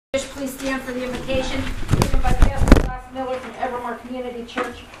Please stand for the invocation, given by Pastor Ross Miller from Evermore Community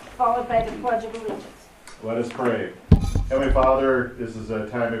Church, followed by the Pledge of Allegiance. Let us pray. Heavenly Father, this is a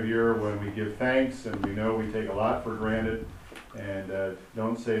time of year when we give thanks, and we know we take a lot for granted, and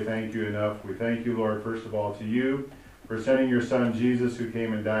don't say thank you enough. We thank you, Lord, first of all, to you for sending your Son, Jesus, who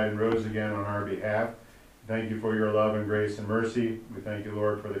came and died and rose again on our behalf. Thank you for your love and grace and mercy. We thank you,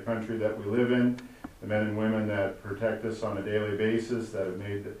 Lord, for the country that we live in, the men and women that protect us on a daily basis, that have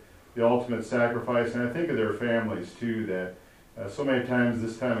made the ultimate sacrifice. And I think of their families, too, that so many times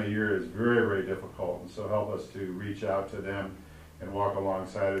this time of year is very, very difficult. And so help us to reach out to them and walk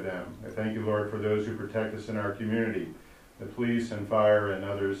alongside of them. I thank you, Lord, for those who protect us in our community, the police and fire and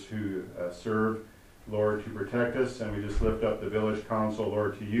others who serve, Lord, to protect us. And we just lift up the village council,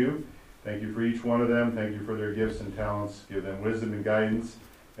 Lord, to you. Thank you for each one of them. Thank you for their gifts and talents. Give them wisdom and guidance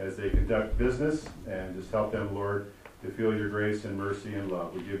as they conduct business, and just help them, Lord, to feel your grace and mercy and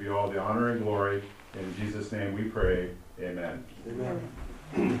love. We give you all the honor and glory. In Jesus' name we pray. Amen. Amen.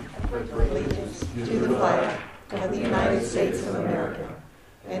 I pledge allegiance to the flag of the United States of America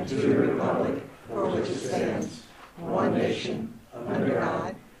and to the republic for which it stands, one nation, under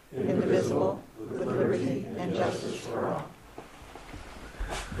God, indivisible, with liberty and justice for all.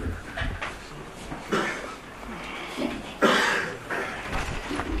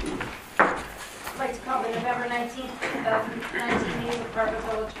 I'd like to call the November 19th, 2019 meeting of Carver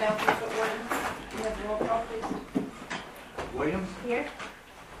Village Baptist to order. Can we have the roll call, please? Williams? Here.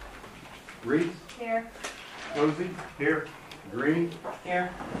 Reese? Here. Posey? Here. Green? Here.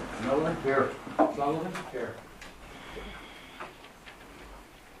 Miller? Here. Sullivan? Here.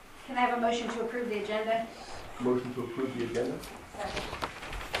 Can I have a motion to approve the agenda? Motion to approve the agenda.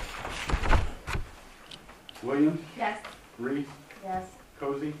 Williams? Yes. Reese? Yes.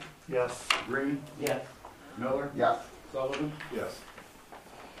 Cozy? Yes. Green? Yes. Miller? Yes. Sullivan? Yes.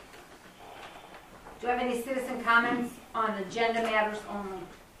 Do I have any citizen comments on agenda matters only?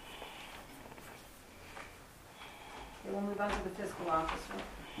 Okay, we'll move on to the fiscal officer.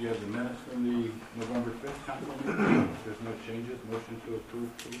 You have the minutes from the November 5th council meeting. If there's no changes, motion to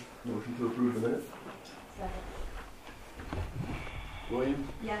approve, please. Motion to approve the minutes? Second. Williams?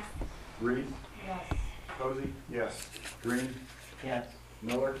 Yes. Reese? Yes. Cozy? Yes. Green? Yes.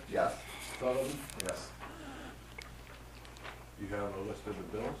 Miller? Yes. Sullivan? Yes. You have a list of the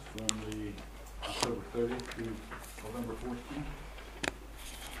bills from the October 30th to November 14th.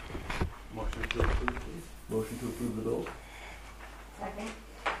 Motion to approve, please. Motion to approve the bills? Second.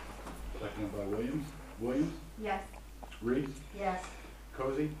 Seconded by Williams. Williams? Yes. Reese? Yes.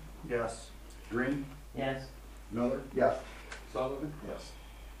 Cozy? Yes. Green? Yes. Miller? Yes. Sullivan? Yes.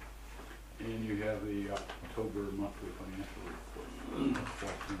 And you have the October monthly financial report. Motion to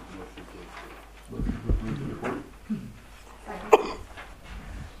approve. Motion to approve the report? Second.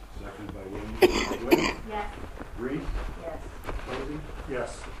 Seconded by Williams. Williams? Yes. Reese? Yes. Cozy?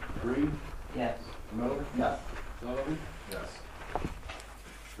 Yes. Green? Yes. Miller? Yes. Sullivan? Yes.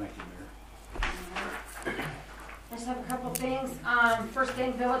 Thank you, Mayor. I just have a couple things. First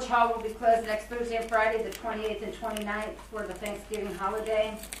thing, Village Hall will be closed next Thursday and Friday, the 28th and 29th, for the Thanksgiving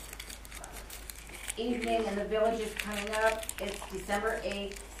holiday. Evening in the village is coming up. It's December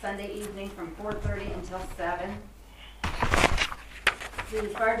 8th, Sunday evening from 4:30 until 7. The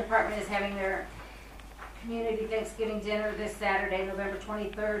fire department is having their community Thanksgiving dinner this Saturday, November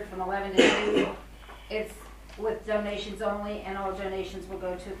 23rd, from 11 to 2. It's with donations only, and all donations will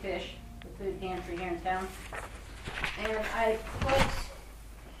go to Fish, the food pantry here in town. And I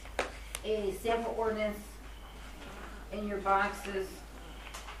put a sample ordinance in your boxes.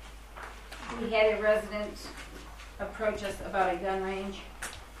 We had a resident approach us about a gun range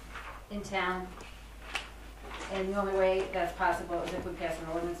in town, and the only way that's possible is if we pass an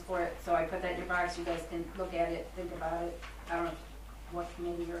ordinance for it. So I put that in your box. You guys can look at it, think about it. I don't know what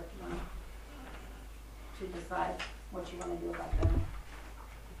committee you're on to decide what you want to do about that.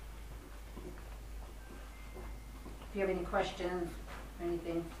 If you have any questions or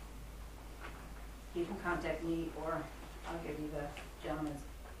anything, you can contact me, or I'll give you the gentleman's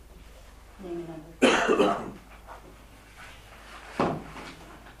name and number. I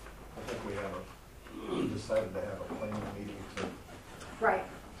think we have decided to have a planning meeting to, Right.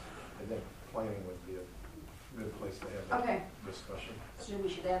 I think planning would be a good place to have that Okay. discussion. So we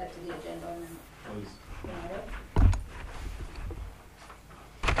should add it to the agenda. And then, Please.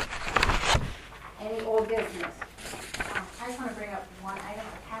 any old business? I just want to bring up one item.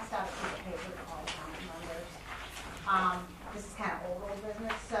 I passed out a piece of paper to all the council members. This is kind of old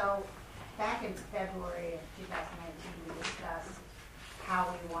business. So back in February of 2019, we discussed how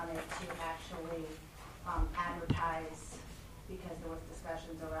we wanted to actually advertise, because there was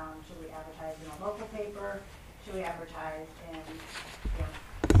discussions around should we advertise in a local paper? Should we advertise in,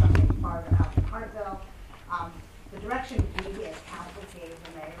 something farther out in Hartville? The direction we as council gave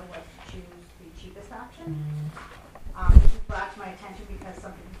the mayor was to choose the cheapest option. This was brought to my attention because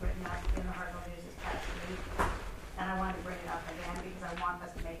something was written up in the Hartville News this past week. And I wanted to bring it up again because I want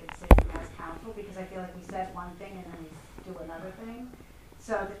us to make a decision as council, because I feel like we said one thing and then we do another thing.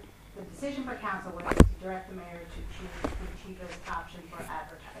 So the decision for council was to direct the mayor to choose the cheapest option for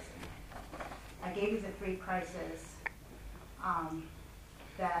advertising. I gave you the 3 prices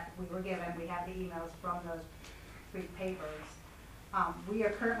that we were given. We have the emails from those 3 papers. We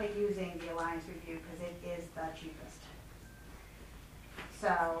are currently using the Alliance Review because it is the cheapest.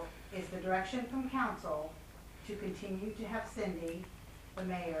 So is the direction from council to continue to have Cindy, the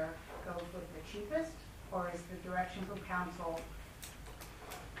mayor, go with the cheapest, or is the direction from council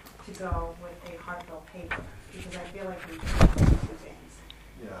to go with a Hartville paper? Because I feel like we can do 2 things.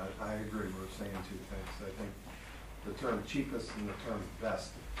 Yeah, I agree, we're saying 2 things. I think the term cheapest and the term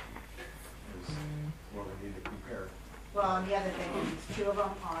best is what we need to compare. Well, and the other thing is 2 of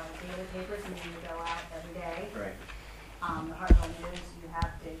them are daily papers, and you go out every day. Right. The Hartville News,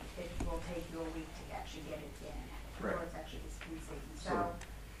 it will take you a week to actually get it in, Right. before it's actually seen. So,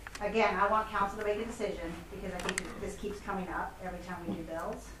 again, I want council to make a decision, because I think this keeps coming up every time we do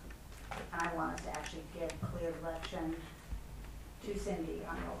bills. And I want us to actually give clear direction to Cindy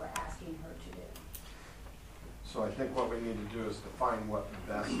on what we're asking her to do. So I think what we need to do is define what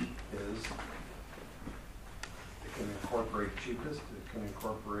best is. It can incorporate cheapest, it can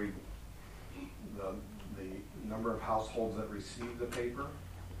incorporate the number of households that receive the paper,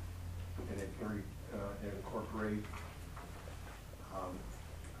 and it can incorporate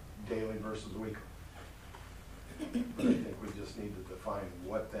daily versus weekly. But I think we just need to define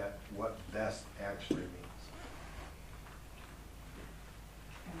what best actually means.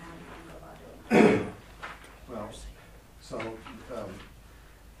 And how we can go about doing it. Well, so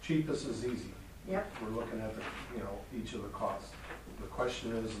cheapest is easy. Yep. We're looking at each of the costs. The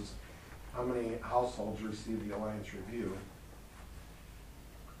question is how many households receive the Alliance Review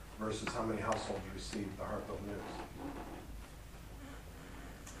versus how many households receive the Hartville News.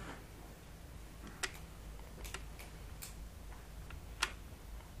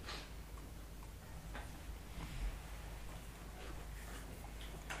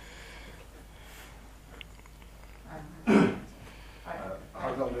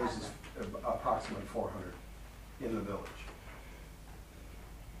 Hartville News is approximately 400 in the village.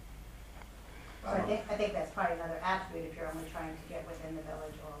 So I think that's probably another attribute if you're only trying to get within the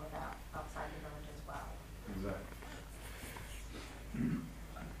village or without outside the village as well. Exactly.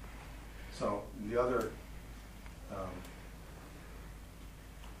 So the other,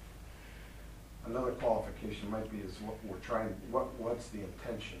 another qualification might be is what we're trying, what's the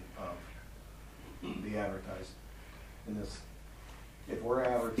intention of the advertising in this. If we're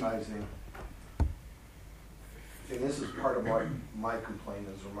advertising, and this is part of what my complaint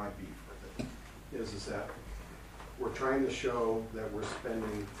is, or my beef with it, is that we're trying to show that we're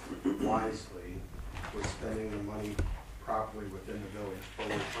spending wisely, we're spending the money properly within the village, but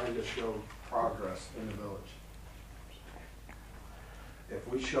we're trying to show progress in the village. If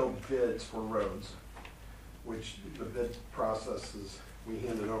we show bids for roads, which the bid process is, we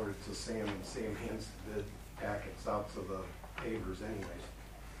hand it over to Sam, and Sam hands the bid packets out to the pavers anyways.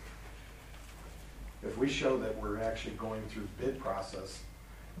 If we show that we're actually going through bid process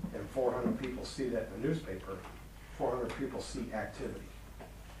and 400 people see that in the newspaper, 400 people see activity.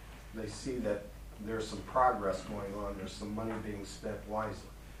 They see that there's some progress going on, there's some money being spent wisely.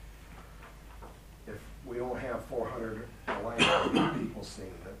 If we don't have 400 people seeing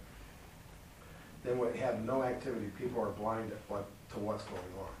it, then we have no activity. People are blind to what's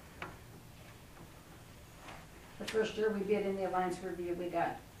going on. The first year we bid in the Alliance Review, we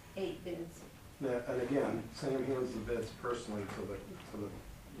got 8 bids. Now, and again, Sam hands the bids personally to the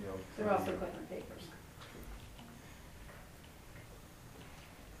They're also equipment papers.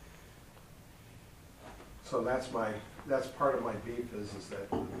 So that's part of my beef is that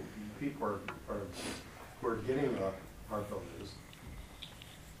people we're getting the Hartville News.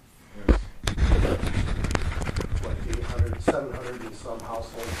 There's what, 800, 700 and some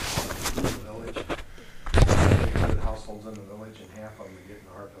households in the village. 800 households in the village, and half of them are getting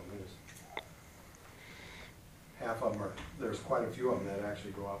the Hartville News. Half of them are, there's quite a few of them that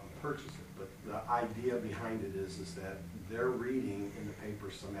actually go out and purchase it, but the idea behind it is that they're reading in the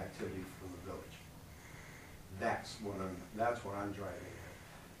paper some activity from the village. That's what I'm driving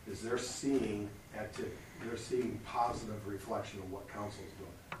at, is they're seeing activity. They're seeing positive reflection of what council's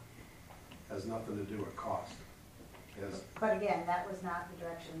doing. Has nothing to do with cost. Yes. But again, that was not the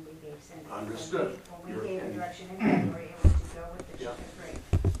direction we gave Cindy. Understood. When Your we gave the opinion. direction in February, it was to go with the Yeah. cheapest rate.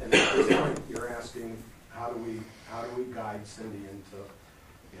 And at this point, you're asking, how do we guide Cindy into,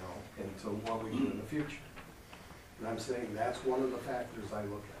 into what we do in the future? And I'm saying that's one of the factors I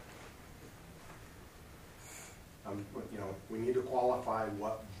look at. We need to qualify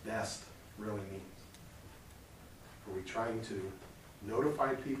what best really means. Are we trying to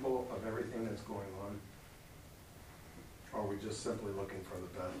notify people of everything that's going on? Or are we just simply looking for the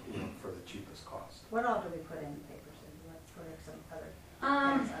best, for the cheapest cost? What all do we put in the papers? What are some other?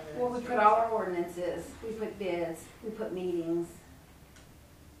 Well, we put all our ordinances, we put bids, we put meetings,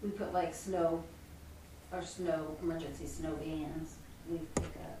 we put like emergency snow bans, we pick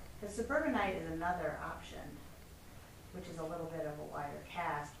up. The suburbanite is another option, which is a little bit of a wider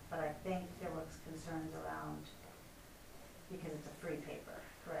cast, but I think there was concerns around, because it's a free paper,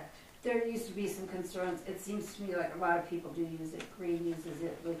 correct? There used to be some concerns, it seems to me like a lot of people do use it, Green uses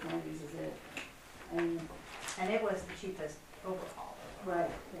it, Lakemore uses it, and, And it was the cheapest overall. right,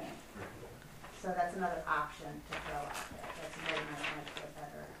 yeah. So that's another option to throw out there. That's very much a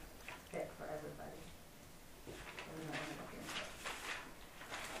better fit for everybody.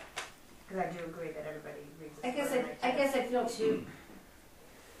 Because I do agree that everybody reads the suburbanite I too. guess I feel too,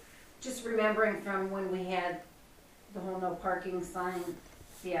 just remembering from when we had the whole no parking sign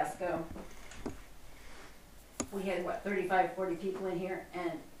fiasco. We had, 35, 40 people in here,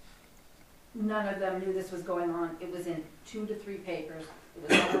 and none of them knew this was going on. It was in 2 to 3 papers. It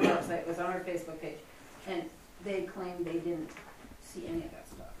was on our website, it was on our Facebook page, and they claimed they didn't see any of that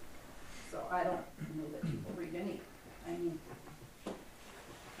stuff. So I don't know that people read any. I mean,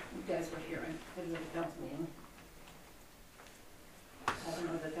 you guys were here and it was a council meeting. I don't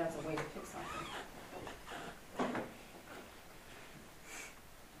know that that's a way to fix something.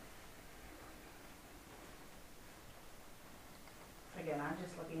 Again, I'm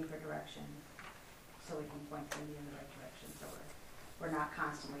just looking for direction so we can point Cindy in the right direction, so we're not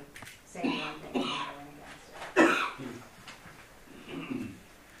constantly saying one thing and then going against it.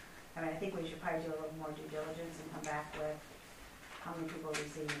 I mean, I think we should probably do a little more due diligence and come back with how many people we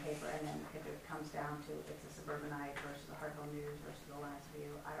see in the paper, and then if it comes down to if it's a Suburbanite versus the Hartville News versus the Lions View,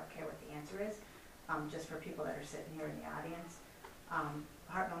 I don't care what the answer is, just for people that are sitting here in the audience.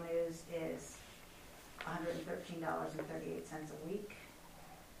 Hartville News is $113.38 a week.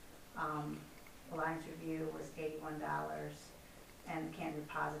 Alliance Review was $81, and the Canton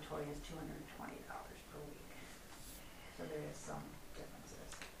Repository is $220 per week. So there is some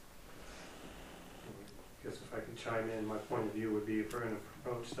differences. I guess if I could chime in, my point of view would be if we're going to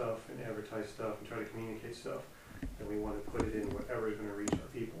promote stuff and advertise stuff and try to communicate stuff, then we want to put it in whatever is going to reach our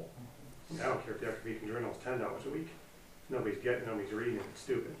people. I don't care if the African Beacon Journal is $10 a week. Nobody's reading it, it's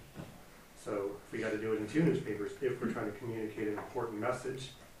stupid. So if we got to do it in 2 newspapers, if we're trying to communicate an important message,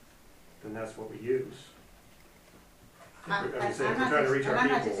 then that's what we use. I'm I'm saying if we're trying to reach our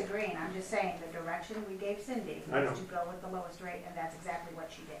not people. disagreeing, I'm just saying the direction we gave Cindy I know. was to go with the lowest rate, and that's exactly what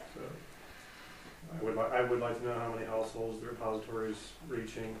she did. So I would like to know how many households the repository is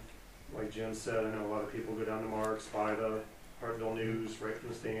reaching. Like Jim said, I know a lot of people go down to Mark's, buy the Hartville News right from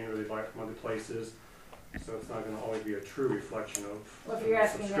the stand, or they buy it from other places. So it's not going to always be a true reflection of Well, if you're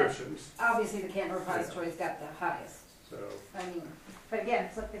asking that, subscriptions. obviously the Canton Repository's got the highest. So I mean, But again,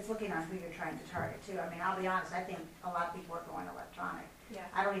 it's looking on who you're trying to target too. I mean, I'll be honest, I think a lot of people are going electronic. Yeah.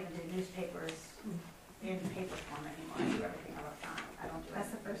 I don't even do newspapers in paper form anymore. I do everything electronic. I don't do That's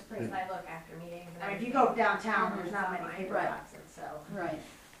the anything. first place I look after meetings. and I mean, if you everything. go downtown, Mhm. there's not many paper Right. boxes, so. right.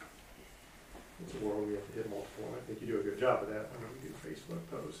 it's a world we have to hit multiple, and I think you do a good job of that. I know we do Facebook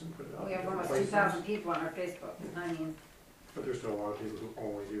posts and put it out. We in have different almost places. 2,000 people on our Facebook. I mean, But there's still a lot of people who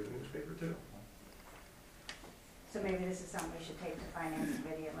only do the newspaper too. So maybe this is something we should take to finance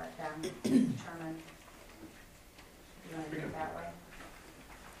committee and let them determine if you want to do it that way.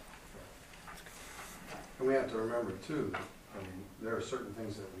 And we have to remember too, that, there are certain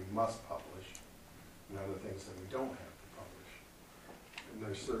things that we must publish and other things that we don't have to publish. And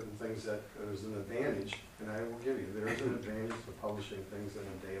there's certain things that there's an advantage, and I will give you, there is an advantage to publishing things in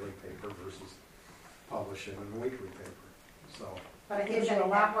a daily paper versus publishing in a weekly paper. So, But I it think gives you a setting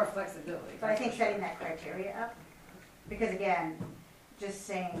lot that, more flexibility. but I think setting that criteria up, because again, just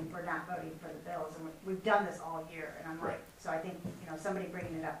saying we're not voting for the bills, and we've done this all year, and I'm like, Right. so I think, somebody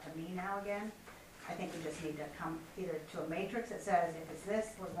bringing it up to me now again, I think we just need to come either to a matrix that says, if it's this,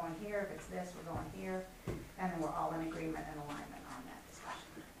 we're going here, if it's this, we're going here, and then we're all in agreement and alignment on that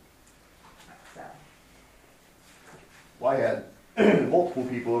discussion. So, Well, I had multiple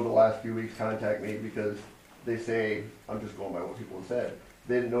people over the last few weeks contact me because they say, I'm just going by what people have said,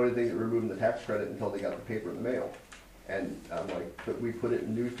 they didn't know anything that removing the tax credit until they got the paper in the mail. And I'm like, but we put it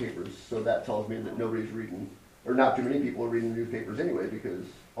in newspapers, so that tells me that nobody's reading, or not too many people are reading the newspapers anyway, because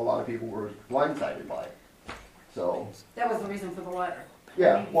a lot of people were blindsided by it. So, That was the reason for the letter.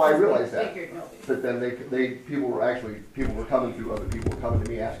 yeah, well, I realize that. Figured nobody. But then people were coming to, other people were coming to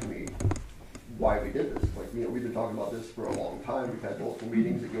me asking me why we did this. Like, we've been talking about this for a long time. We've had multiple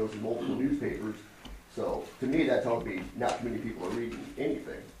meetings. It goes in multiple newspapers. So to me, that tells me not too many people are reading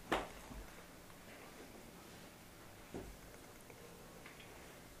anything.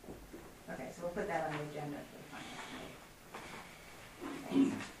 Okay, so we'll put that on the agenda for the finance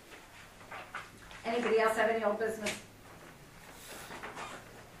committee. Thanks. Anybody else have any old business?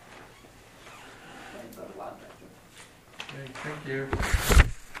 Okay, thank you.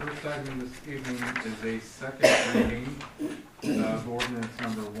 First item this evening is a second reading of ordinance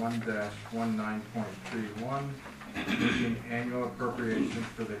number 1-19.31, making annual appropriations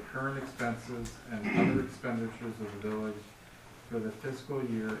for the current expenses and other expenditures of the village for the fiscal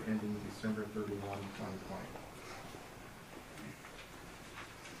year ending December 31, 2020.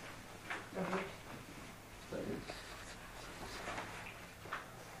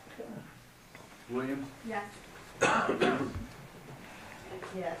 Williams, Yes.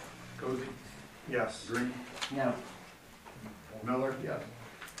 Yes. Cozy, Yes. Green, No. Miller, Yes.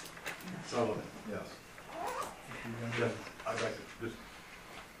 Sullivan. Yes. Just, I'd like to just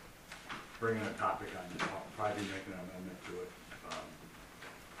bring in a topic on, I'll probably make an amendment to it,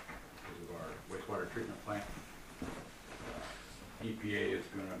 because of our wastewater treatment plant. EPA is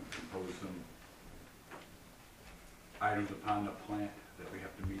gonna impose some items upon the plant that we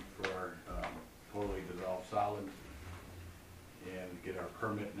have to meet for our, totally dissolved solids. And get our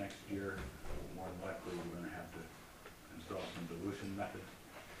permit next year, more than likely we're gonna have to install some dilution methods.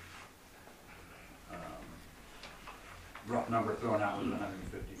 Rough number thrown out was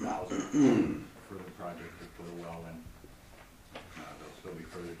 $150,000 for the project to put a well in. There'll still be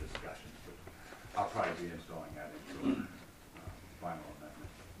further discussions, but I'll probably be installing that into our final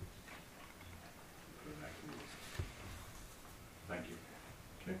amendment for the next meeting. Thank you.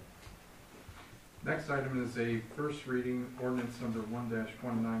 Okay. Next item is a first reading ordinance number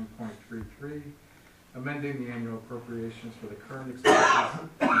 1-19.33, amending the annual appropriations for the current expenses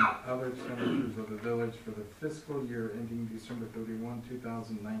and other expenditures of the village for the fiscal year ending December 31,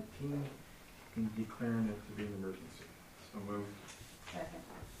 2019, and declaring it to be an emergency. So moved. Second.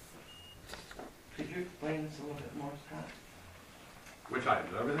 Could you explain this a little bit more, Scott? Which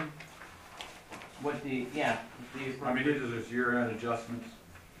items, everything? What the, yeah, the. I mean, these are just year-end adjustments,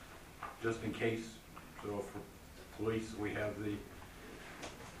 just in case. So for police, we have the,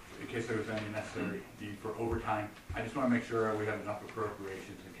 in case there was any necessary need for overtime. I just want to make sure we have enough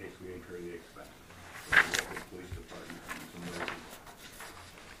appropriations in case we incur the expenses. So we have the police department and some raises.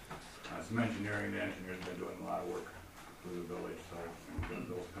 Some engineering, the engineers have been doing a lot of work for the village, so we've got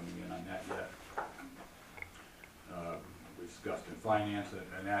those coming in on that yet. We discussed in finance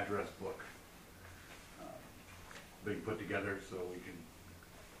an address book being put together so we can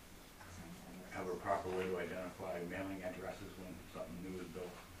have a proper way to identify mailing addresses when something new is built.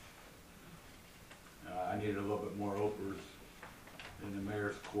 I needed a little bit more OPERS in the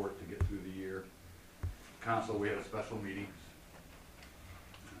mayor's court to get through the year. Council, we had a special meetings,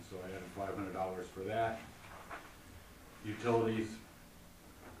 so I added $500 for that. Utilities,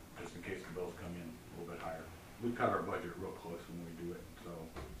 just in case the bills come in a little bit higher. We cut our budget real close when we do it, so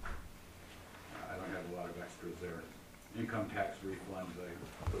I don't have a lot of extras there. Income tax refunds, I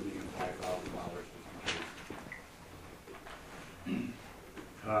put in $5,000 just in case.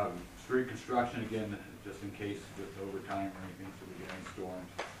 Street construction, again, just in case with overtime or anything, so we get any storms.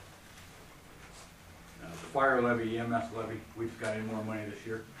 The fire levy, EMS levy, we just got any more money this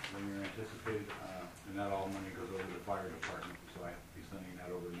year than we were anticipated, and that all money goes over to the fire department, so I have to be sending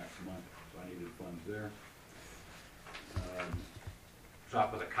that over next month, so I needed funds there.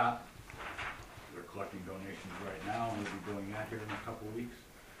 Shop with a Cop, they're collecting donations right now, and we'll be doing that here in a couple of weeks,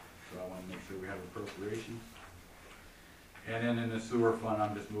 so I want to make sure we have appropriations. And then in the sewer fund,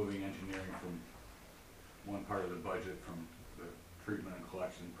 I'm just moving engineering from one part of the budget from the treatment and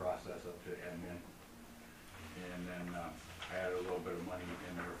collection process up to admin. And then I added a little bit of money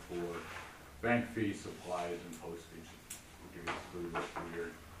in there for bank fees, supplies, and postage. We'll give you through this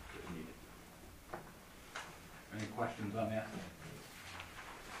year if needed. Any questions on that?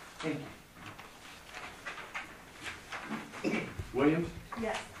 Thank you. Williams,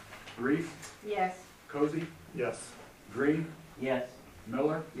 Yes. Reese, Yes. Cozy, Yes. Green, Yes.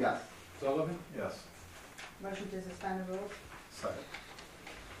 Miller, Yes. Sullivan. Yes. Motion to suspend the rules? Second.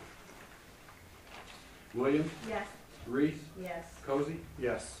 Williams, Yes. Reese, Yes. Cozy,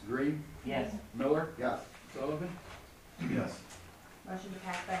 Yes. Green, Yes. Miller, Yes. Sullivan. Yes. Motion to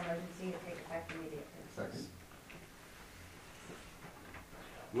pass by emergency and take effect immediately. Second.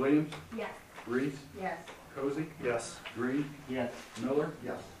 Williams, Yes. Reese, Yes. Cozy, Yes. Green, Yes. Miller,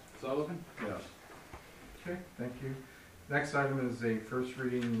 Yes. Sullivan. Yes. Okay, thank you. Next item is a first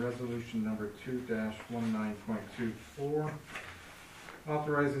reading resolution number 2-19.24,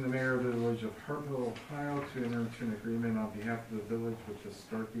 authorizing the mayor of the village of Hartville, Ohio to enter into an agreement on behalf of the village with the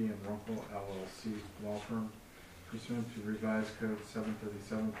Starkey and Runkle LLC law firm pursuant to revised code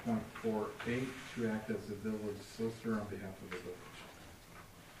 737.48 to act as the village solicitor on behalf of the village.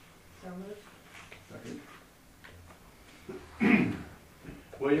 So moved. Second.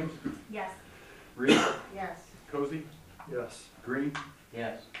 Williams, Yes. Reese, Yes. Cozy, Yes. Green,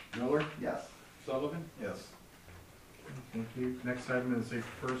 Yes. Miller, Yes. Sullivan. Yes. Thank you. Next item is a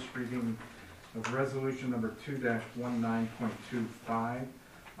first reading of resolution number 2-19.25,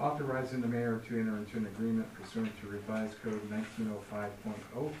 authorizing the mayor to enter into an agreement pursuant to revised code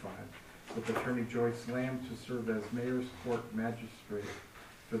 1905.05 with Attorney Joyce Lamb to serve as mayor's court magistrate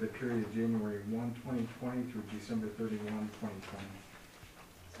for the period January 1, 2020 through December 31, 2020.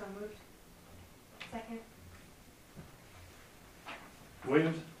 So moved. Second.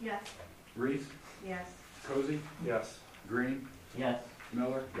 Williams, Yes. Reese, Yes. Cozy, Yes. Green, Yes.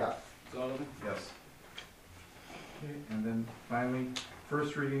 Miller, Yes. Sullivan. Yes. Okay, and then finally,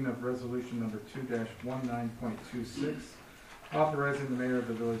 first reading of resolution number 2-19.26, authorizing the mayor of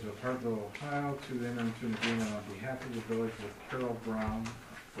the village of Hartville, Ohio to enter into an agreement on behalf of the village with Carol Brown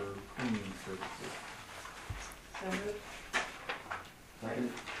for cleaning services. So moved.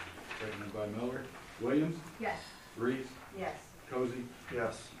 Second. Seconded by Miller. Williams, Yes. Reese, Yes. Cozy,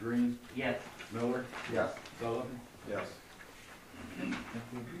 Yes. Green, Yes. Miller, Yes. Sullivan. Yes. Thank you.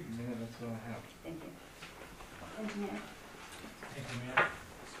 Mayor, that's all I have. Thank you. Engineer? Thank you, Mayor.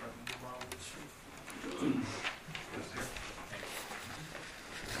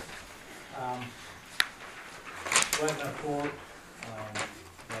 Wagner Court,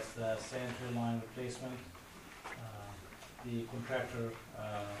 that's the sanitary line replacement. The contractor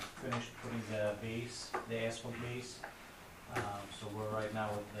finished putting the base, the asphalt base. So we're right now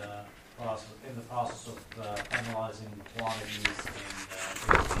in the process of finalizing quantities and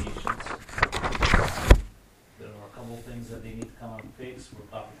negotiations. There are a couple of things that they need to come and fix. We're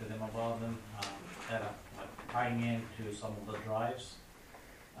talking to them about them, kind of like tying into some of the drives.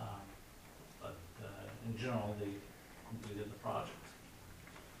 But in general, they completed the project.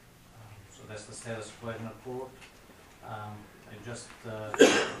 So that's the status of Wagner Court. I just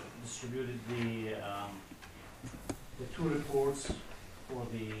distributed the two reports for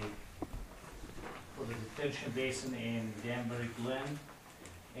the detention basin in Danbury Glen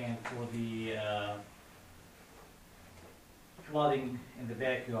and for the flooding in the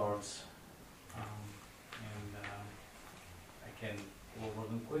backyards. I can go over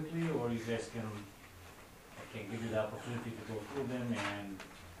them quickly, or you guys I can give you the opportunity to go through them and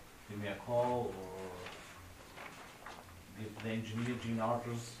give me a call, or give the engineer, Gene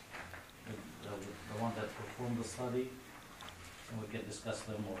Arthurs, the one that performed the study, and we can discuss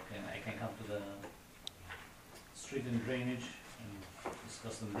them, or I can come to the street and drainage and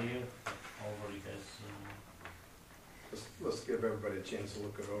discuss them there, however you guys, Let's give everybody a chance to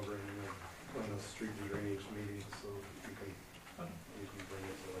look it over and plan a street and drainage meeting so you can bring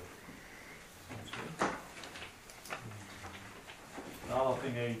it to sounds good. The other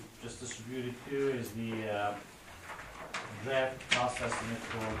thing I just distributed too is the draft cost estimate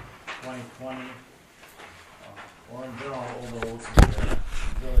for 2020, or in general, all the roads in the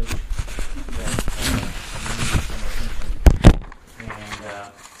village that need some attention. And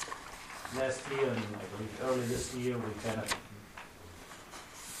last year, and I believe early this year, we kind of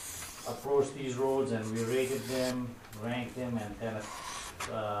approached these roads and we rated them, ranked them, and kind of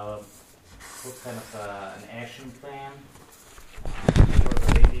put kind of an action plan for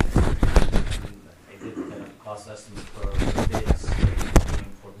the ratings. And I did kind of cost estimate for bids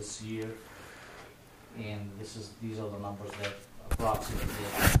for this year. And these are the numbers that approximately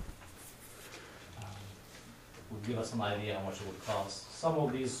would give us an idea how much it would cost. Some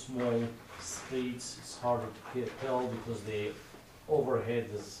of these small streets, it's harder to tell because the overhead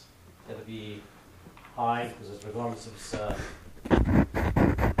is going to be high, because it's regardless if it's a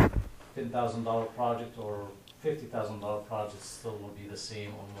 $10,000 project or $50,000 project, still will be the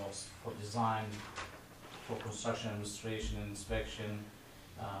same almost for design, for construction administration and inspection,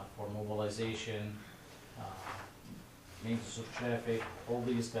 for mobilization, maintenance of traffic. All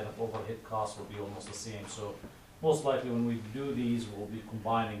these kind of overhead costs will be almost the same. So most likely when we do these, we'll be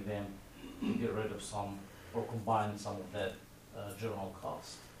combining them to get rid of some, or combine some of that general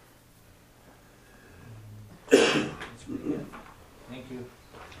cost. That's pretty good. Thank you.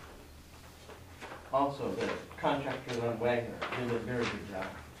 Also, the contractors on Wagner did a very good job,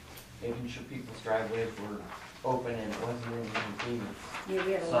 making sure people's driveways were open and it wasn't any inconvenience. Yeah,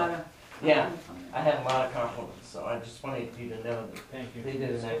 we had a So- lot of. Yeah, I had a lot of compliments, so I just wanted you to know that Thank you. they did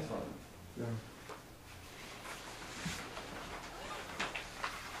an excellent.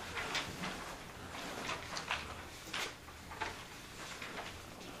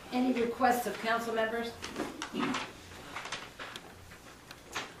 Any requests of council members? We'll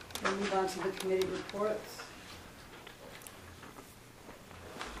move on to the committee reports.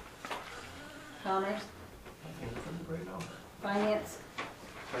 Commerce, finance,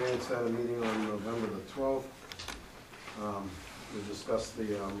 Finance had a meeting on November the 12th. We discussed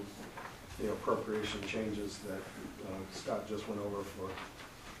the appropriation changes that Scott just went over for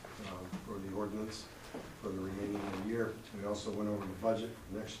the ordinance for the remaining of the year. We also went over the budget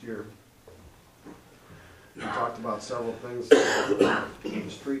for next year. We talked about several things. In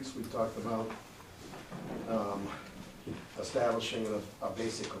the streets, we talked about establishing a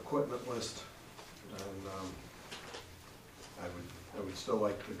basic equipment list. And I would still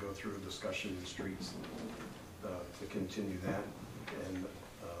like to go through a discussion in streets to continue that and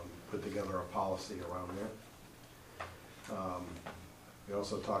put together a policy around that. We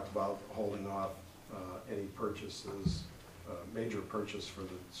also talked about holding off any purchases, major purchase for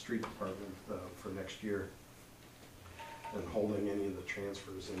the street department for next year, and holding any of the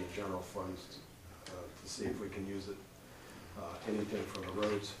transfers in the general funds to see if we can use it. Anything for the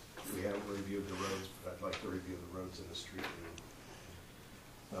roads, we haven't reviewed the roads, but I'd like to review the roads in the street.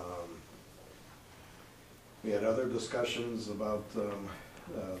 We had other discussions about the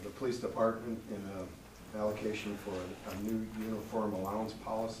police department and allocation for a new uniform allowance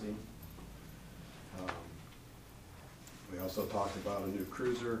policy. We also talked about a new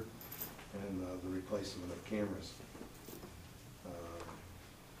cruiser and the replacement of cameras.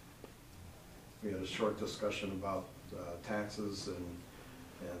 We had a short discussion about taxes and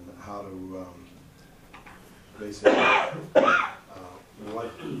how to basically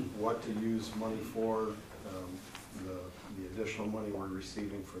what to use money for, the additional money we're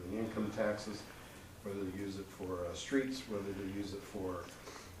receiving for the income taxes, whether to use it for streets, whether to use it for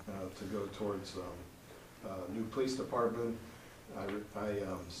to go towards new police department. I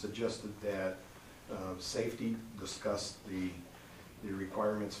suggested that safety discuss the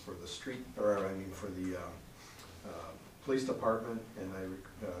requirements for the street, or I mean for the police department, and I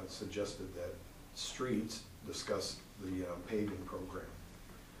suggested that streets discuss the paving program.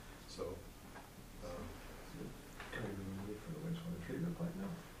 So,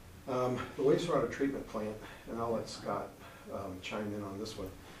 the wastewater treatment plant, and I'll let Scott chime in on this one.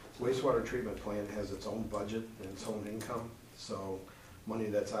 Wastewater treatment plant has its own budget and its own income, so money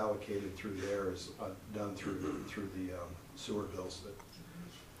that's allocated through there is done through the sewer bills.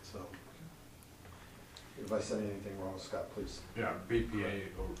 So, if I said anything wrong, Scott, please. Yeah,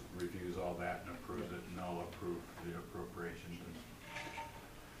 BPA reviews all that and approves it, and they'll approve the appropriations.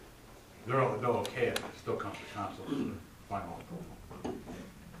 They'll okay it, it still comes to council for the final approval.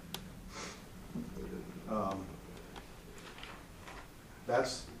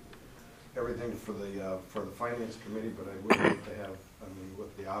 That's everything for the finance committee, but I would like to have, I mean,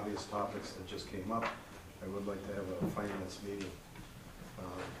 with the obvious topics that just came up, I would like to have a finance meeting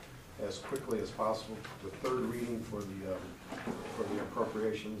as quickly as possible. The third reading for the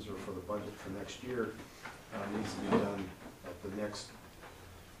appropriations or for the budget for next year needs to be done at the next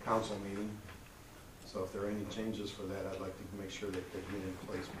council meeting. So if there are any changes for that, I'd like to make sure that they get in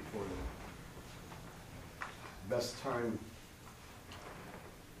place before then. Best time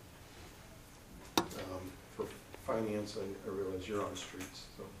for finance, I realize you're on streets,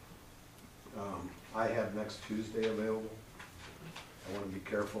 so I have next Tuesday available. I want to be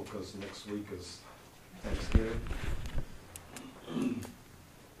careful because next week is Thanksgiving.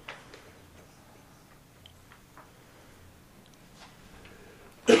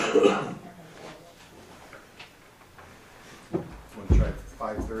 Want to try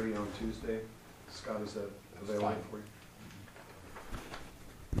 5:30 on Tuesday? Scott, is that available fine. for you?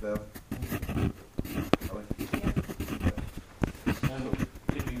 Bev? Kelly? And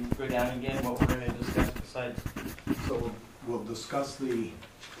could you go down again what we're going to discuss besides? So we'll discuss the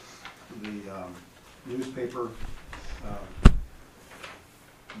newspaper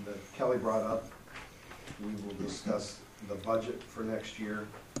that Kelly brought up. We will discuss the budget for next year.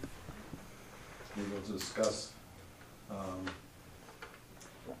 We will discuss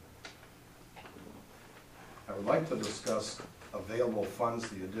I would like to discuss available funds,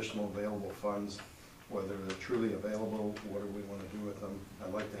 the additional available funds whether they're truly available, what do we want to do with them.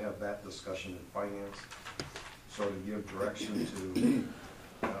 I'd like to have that discussion in finance, so to give direction to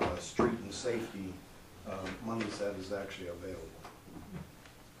street and safety monies that is actually available,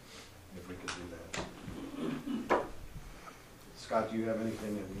 if we could do that. Scott, do you have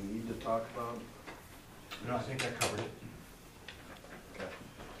anything that we need to talk about? No, I think I covered it. Okay.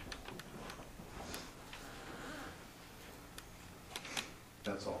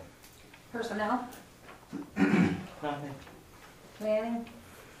 That's all. Personnel, Nothing. planning,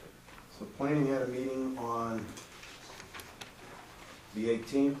 So planning had a meeting on the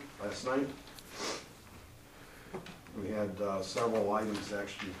 18th, last night. We had several items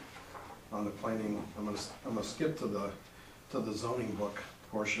actually on the planning. I'm gonna skip to the zoning book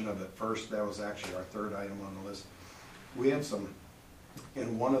portion of it first. That was actually our third item on the list. We had some,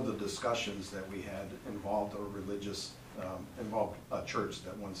 in one of the discussions that we had involved involved a church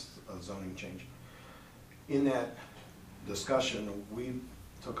that wants a zoning change. In that discussion, we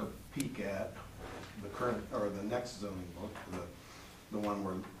took a peek at the current, or the next zoning book, the one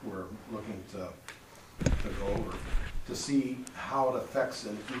we're looking to go over, to see how it affects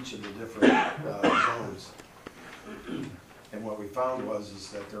in each of the different zones. And what we found is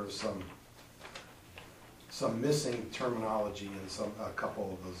that there was some missing terminology in a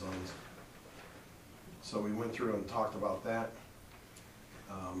couple of the zones. So we went through and talked about that,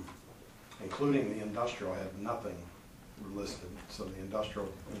 including the industrial had nothing listed. So the industrial,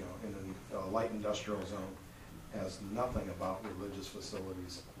 in a light industrial zone, has nothing about religious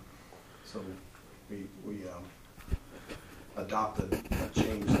facilities. So we adopted a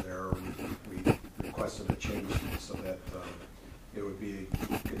change there. We requested a change so that it would be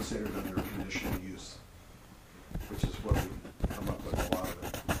considered under conditional use, which is what we come up with a lot of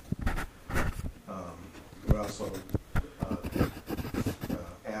it. We also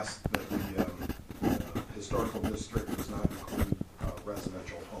asked that the historical district does not include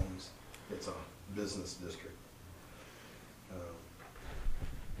residential homes. It's a business district.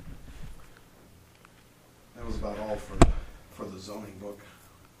 That was about all for the zoning book.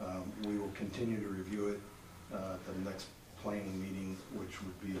 We will continue to review it at the next planning meeting, which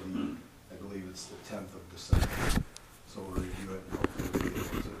would be I believe it's the 10th of December. So we'll review it and hopefully we'll be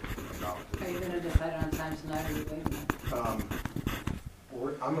able to adopt it. are you gonna decide on time tonight, or are you waiting?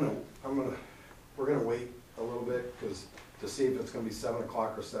 We're gonna wait a little bit to see if it's gonna be 7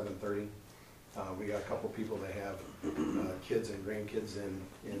 o'clock or 7:30. We got a couple people that have kids and grandkids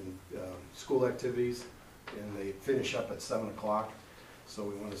in school activities, and they finish up at 7 o'clock. So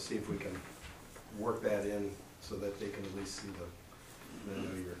we want to see if we can work that in so that they can at least see the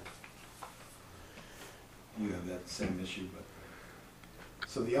New Year. You have that same issue, but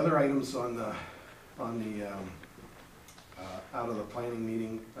so the other items on the out of the planning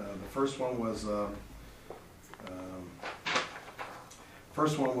meeting, the first one was a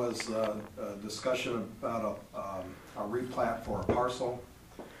discussion about a replat for a parcel.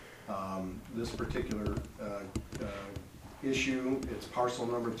 This particular issue, it's parcel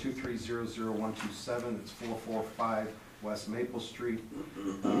number 2300127. It's 445 West Maple Street.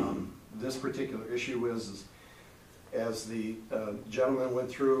 This particular issue is as the gentleman went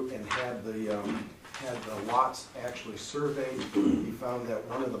through and had the lots actually surveyed, he found that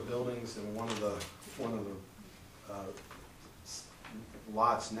one of the buildings and one of the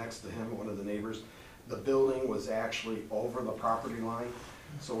lots next to him, one of the neighbors, the building was actually over the property line.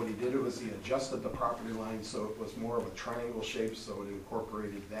 So what he did was he adjusted the property line so it was more of a triangle shape, so it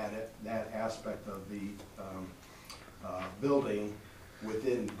incorporated that aspect of the building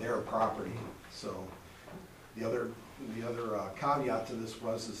within their property. So the other caveat to this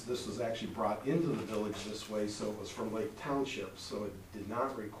was this was actually brought into the village this way, so it was from Lake Township, so it did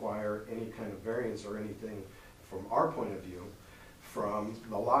not require any kind of variance or anything from our point of view from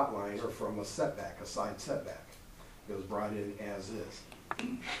the lot line or from a setback, a side setback. It was brought in as is.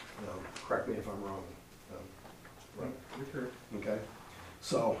 Correct me if I'm wrong. Right. Okay.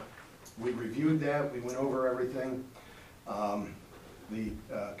 So we reviewed that. We went over everything. The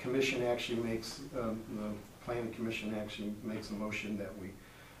commission actually makes the planning commission actually makes a motion that we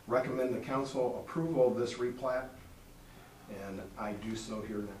recommend the council approval of this replat, and I do so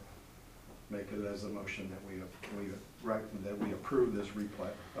here now. Make it as a motion that we approve this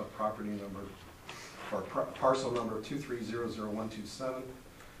replat of property number, or parcel number 2300127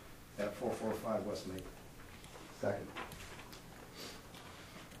 at 445 West Maple. Second.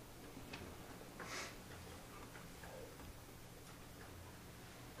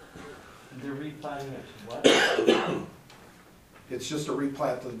 They're replanning it to what? It's just a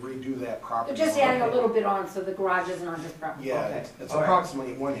replat to redo that property. Just adding a little bit on, so the garage isn't on his property. Yeah, Okay. it's All right.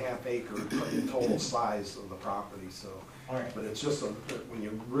 approximately 1/2 acre in total size of the property, so. All right. But it's just when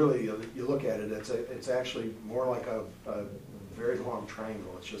you really, you look at it, it's actually more like a very long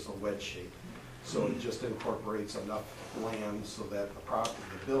triangle. It's just a wedge shape. So it just incorporates enough land so that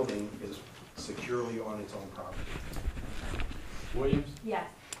the building is securely on its own property. Williams, Yes.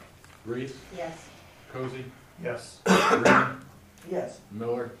 Reese, Yes. Cozy, Yes. Green, Yes.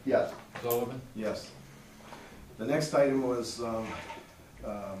 Miller, Yes. Sullivan. Yes. The next item was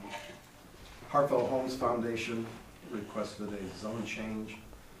Hartford Homes Foundation requested a zone change.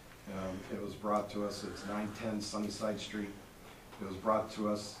 It was brought to us, it's 910 Sunnyside Street. It was brought to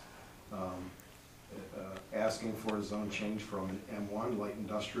us asking for a zone change from an M1 light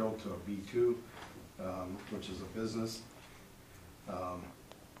industrial to a B2, which is a business.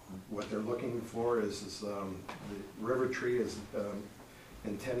 What they're looking for is the River Tree is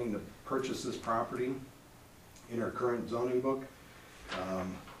intending to purchase this property in our current zoning book.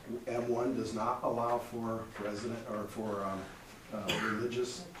 M1 does not allow for resident or for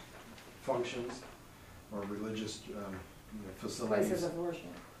religious functions or religious facilities. Places of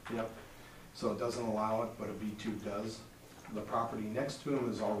worship. Yep. So it doesn't allow it, but a B2 does. The property next to him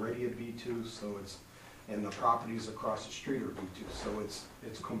is already a B2, so it's, and the properties across the street are B2. So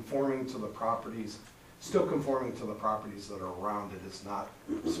it's conforming to the properties, still conforming to the properties that are around it. It's not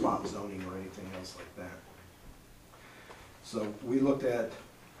spot zoning or anything else like that. So we looked at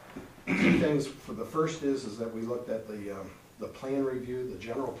two things. For the first is that we looked at the plan review, the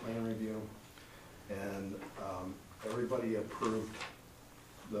general plan review, and everybody approved.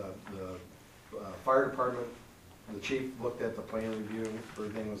 The fire department, the chief looked at the plan review,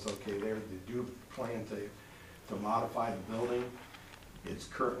 everything was okay there. They do plan to modify the building. It's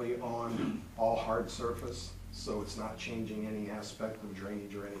currently on all hard surface, so it's not changing any aspect of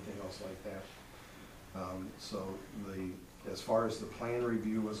drainage or anything else like that. So as far as the plan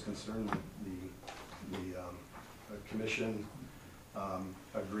review was concerned, the commission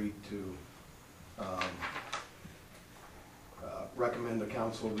agreed to recommend to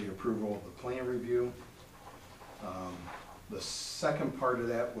council the approval of the plan review. The second part of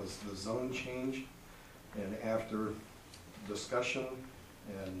that was the zone change, and after discussion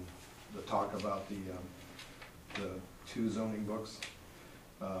and the talk about the two zoning books,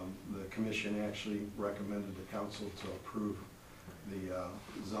 the commission actually recommended the council to approve the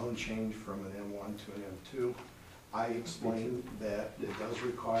zone change from an M1 to an M2. I explained that it does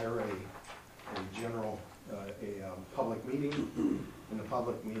require a general public meeting, and the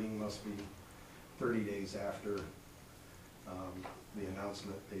public meeting must be 30 days after the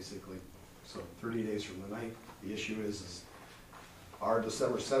announcement, basically. So 30 days from the night. The issue is our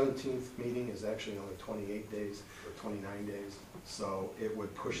December 17th meeting is actually only 28 days or 29 days. So it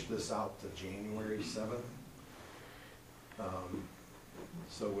would push this out to January 7th.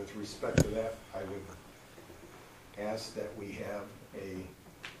 So with respect to that, I would ask that we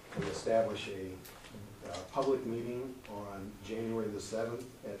establish a public meeting on January the 7th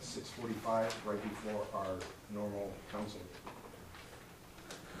at 6:45, right before our normal council meeting.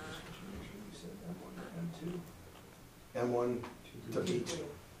 M1 to B2.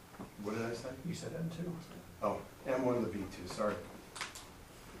 What did I say? You said M2. Oh, M1 to B2, sorry.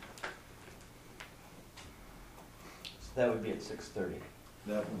 So that would be at 6:30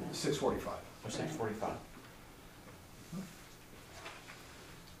 That, 6:45. or 6:45.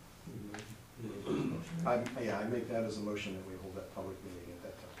 I make that as a motion that we hold that public meeting at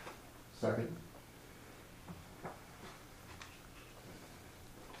that time. Second.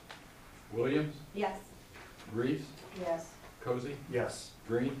 Williams, Yes. Reese, Yes. Cozy, Yes.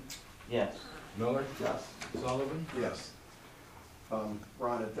 Green, Yes. Miller, Yes. Sullivan. Yes.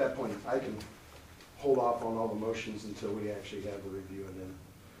 Ron, at that point, I can hold off on all the motions until we actually have the review, and then,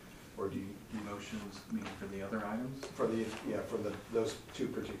 or do you, Motions, meaning for the other items? for those two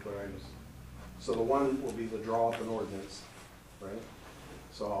particular items? So the one will be the draw up an ordinance, right?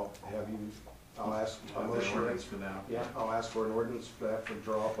 So I'll ask a motion. Ordinance for that. Yeah, I'll ask for an ordinance for that, to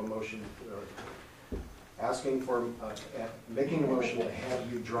draw up a motion, asking for, making a motion to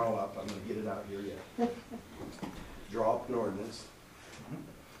have you draw up, I'm gonna get it out here yet. Draw up an ordinance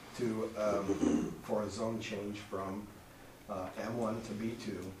to, for a zone change from M1 to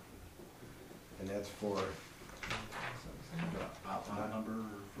B2, and that's for, Lot number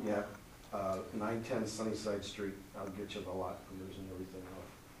or? yeah, 910 Sunnyside Street. I'll get you the lot numbers and everything.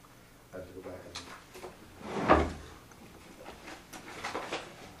 I'll have to go back and.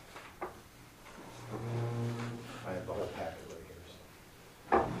 I have the whole packet right here.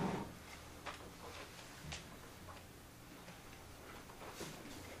 So.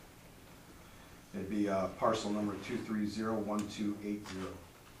 It'd be parcel number 2301280.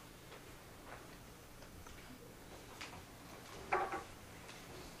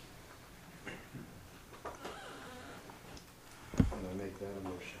 And I make that a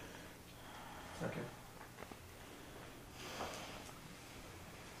motion. Second.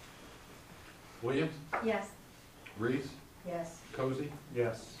 Williams, Yes. Reese, Yes. Cozy,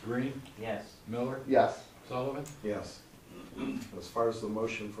 Yes. Green, Yes. Miller, Yes. Sullivan. Yes. As far as the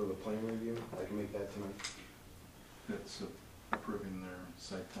motion for the plan review, I can make that tonight. That's approving their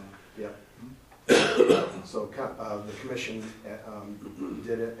site plan. Yep. So the commission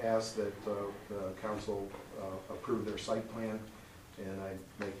did ask that the council approve their site plan, and I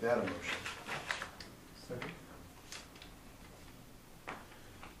make that a motion. Second.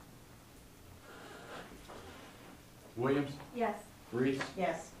 Williams, Yes. Reese,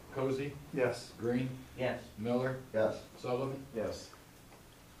 Yes. Cozy, Yes. Green, Yes. Miller, Yes. Sullivan. Yes.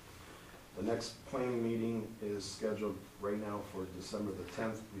 The next planning meeting is scheduled right now for December the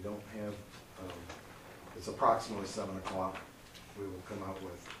 10th. We don't have, it's approximately 7 o'clock. We will come out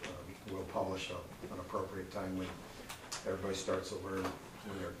with, we'll publish an appropriate time when everybody starts to learn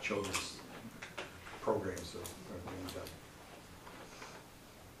when their children's programs are being done.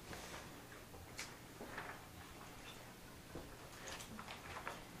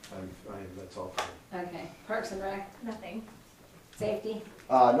 That's all for me. Okay, Parks and Rec, Nothing. safety,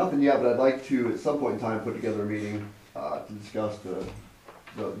 Nothing yet, but I'd like to, at some point in time, put together a meeting, to discuss the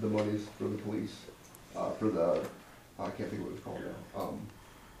monies for the police, for the, I can't think of what it's called now.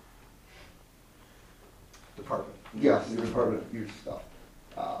 Department. Yes, the department use stuff.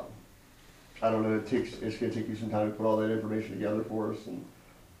 I don't know, it's gonna take you some time to put all that information together for us, and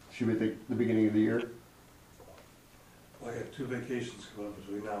should we think the beginning of the year? Well, I got 2 vacations coming up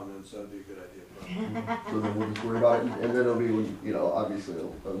between now and then, so that'd be a good idea. So then we'll just worry about it, and then it'll be when, you know, obviously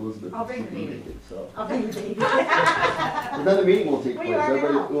Elizabeth. I'll bring the can baby. make it, so. I'll bring the baby. But then the meeting will take Well, place. you are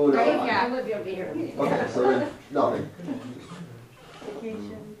Everybody now. will know. right, yeah, I would be able to be here. Okay, so then, nothing.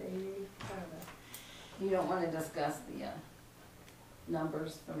 Vacation, baby, I don't know. You don't wanna discuss the,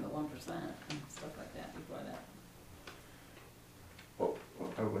 numbers from the 1% and stuff like that before that. Oh,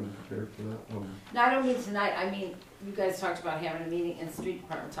 I wasn't prepared for that. No, I don't mean tonight, I mean, you guys talked about having a meeting, and the street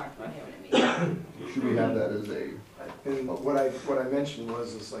department talked about having a meeting. Should we have that as a, And what I mentioned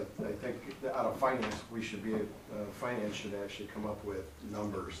was like, I think out of finance, we should be, finance should actually come up with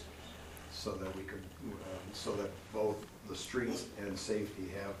numbers so that we could, so that both the streets and safety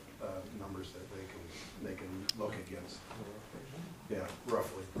have, numbers that they can look against. Yeah,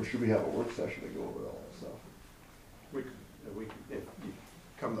 roughly. or should we have a work session to go over all that stuff? We could, if you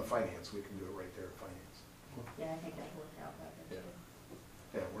come to finance, we can do it right there at finance. Yeah, I think that worked out better.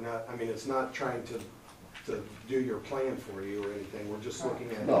 Yeah, we're not, I mean, it's not trying to do your plan for you or anything, we're just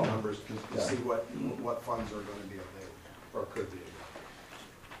looking at the No. numbers to see what funds are gonna be available, or could be.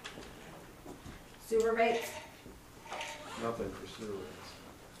 Sewer rates, Nothing for sewer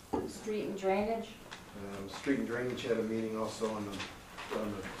rates. street and drainage, Street and drainage had a meeting also on the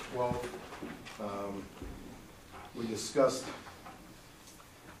 12th. We discussed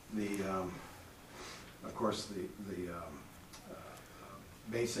of course, the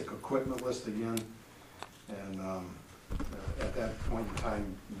basic equipment list again. And at that point in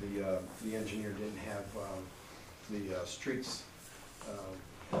time, the engineer didn't have the streets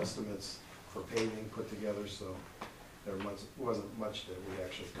estimates for paving put together, so there wasn't much that we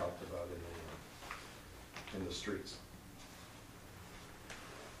actually talked about in the streets.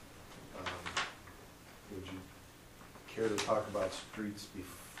 Would you care to talk about streets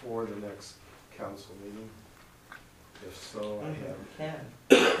before the next council meeting? If so, I have. Can.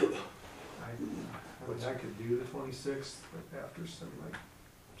 I could do the 26th, but after some, like,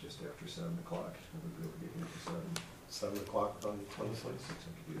 just after 7 o'clock, I would be able to get here for 7. 7 o'clock on the 26th. 26th,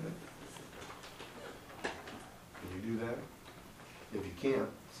 I could do that. Can you do that? If you can't,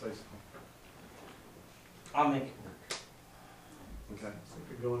 say so. I'll make it work. Okay. So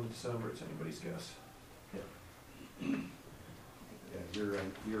if we go into December, it's anybody's guess. Yeah, your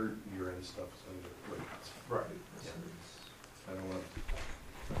end stuff is under the Right. I don't want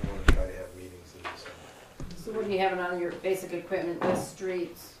to try to have meetings in December. so what do you have on your basic equipment list,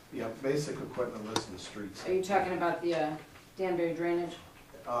 streets? Yeah, basic equipment list in the streets. Are you talking about the, Danbury drainage?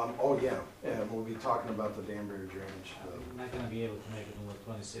 Oh, yeah, we'll be talking about the Danbury drainage. I'm not gonna be able to make it on the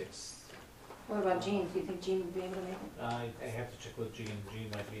 26th. What about Jean, do you think Jean would be able to make it? I have to check with Gene. Gene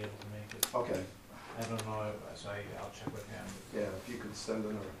might be able to make it. Okay, I don't know, so I'll check with him. yeah, if you could send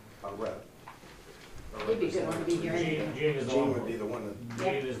in a rep. He'd be a good one to be here anyway. Gene is the Gene one. would be the one that,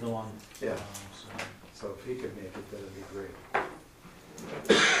 Gene is the one. Yeah. So, so if he could make it, that'd be great.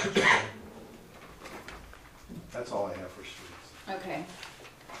 Okay.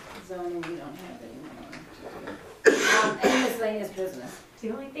 Zoning, we don't have anymore. Any miscellaneous business?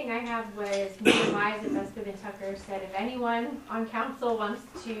 The only thing I have was Mr. Wise at Best of Tucker said if anyone on council wants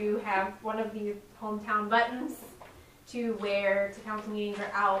to have one of the hometown buttons to wear to council meetings or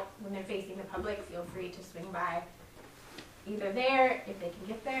out when they're facing the public, feel free to swing by either there, if they can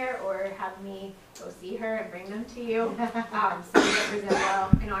get there, or have me go see her and bring them to you. So we represent well.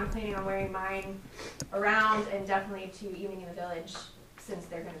 I know I'm planning on wearing mine around and definitely to Evening in the Village since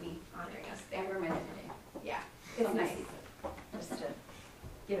they're going to be honoring us there. Ever today. Yeah, it's Oh, nice nice. just to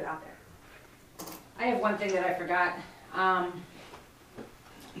get it out there. I have one thing that I forgot.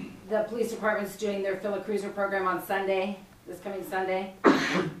 The police department's doing their Fill a Cruiser program on Sunday, this coming Sunday.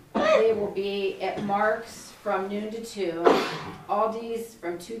 They will be at Mark's from noon to 2, Aldi's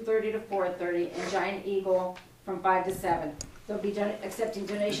from 2:30 to 4:30, and Giant Eagle from 5 to 7. They'll be accepting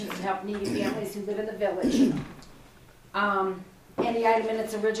donations to help needy families who live in the village. Any item in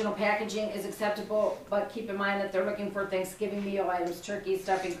its original packaging is acceptable, but keep in mind that they're looking for Thanksgiving meal items, turkey,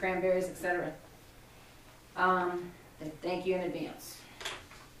 stuffing, cranberries, etc. They thank you in advance.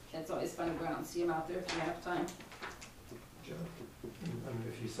 It's always fun to go out and see them out there if you have time. Jeff,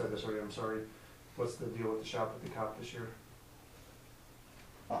 if you said this already, I'm sorry. What's the deal with the shop at the cop this year?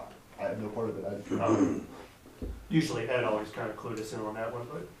 I have no part of it. Usually Ed always kind of clued us in on that one,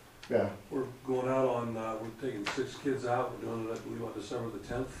 but Yeah, We're going out on, we're taking 6 kids out, we're doing it, I believe, on December the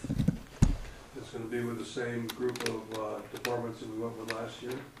 10th. It's gonna be with the same group of departments that we went with last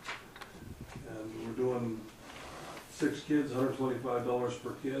year. And we're doing 6 kids, $125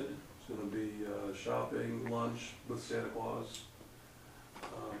 per kid. It's gonna be shopping, lunch with Santa Claus.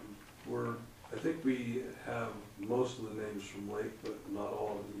 I think we have most of the names from Lake, but not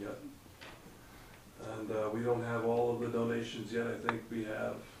all of them yet. And we don't have all of the donations yet. I think we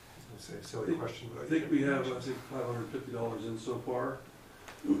have, say a silly question, but I think we have, $550 in so far.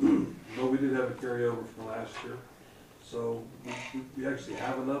 But we did have a carryover from last year. So we actually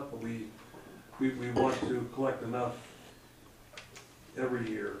have enough, but we want to collect enough every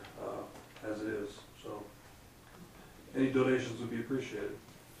year as it is. So any donations would be appreciated.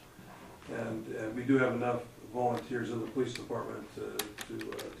 And we do have enough volunteers in the police department to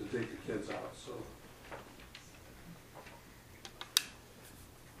take the kids out, so.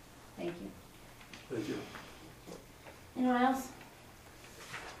 Thank you. Thank you. Anyone else?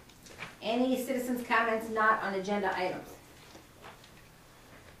 Any citizens' comments not on agenda items?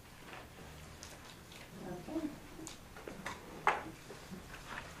 Okay.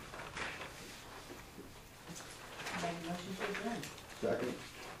 Make a motion to adjourn. second.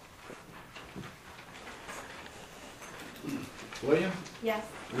 William, Yes.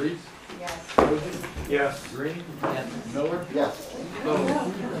 Reese, Yes. Rosen, yes. Green, Yes. Miller, Yes. Bo.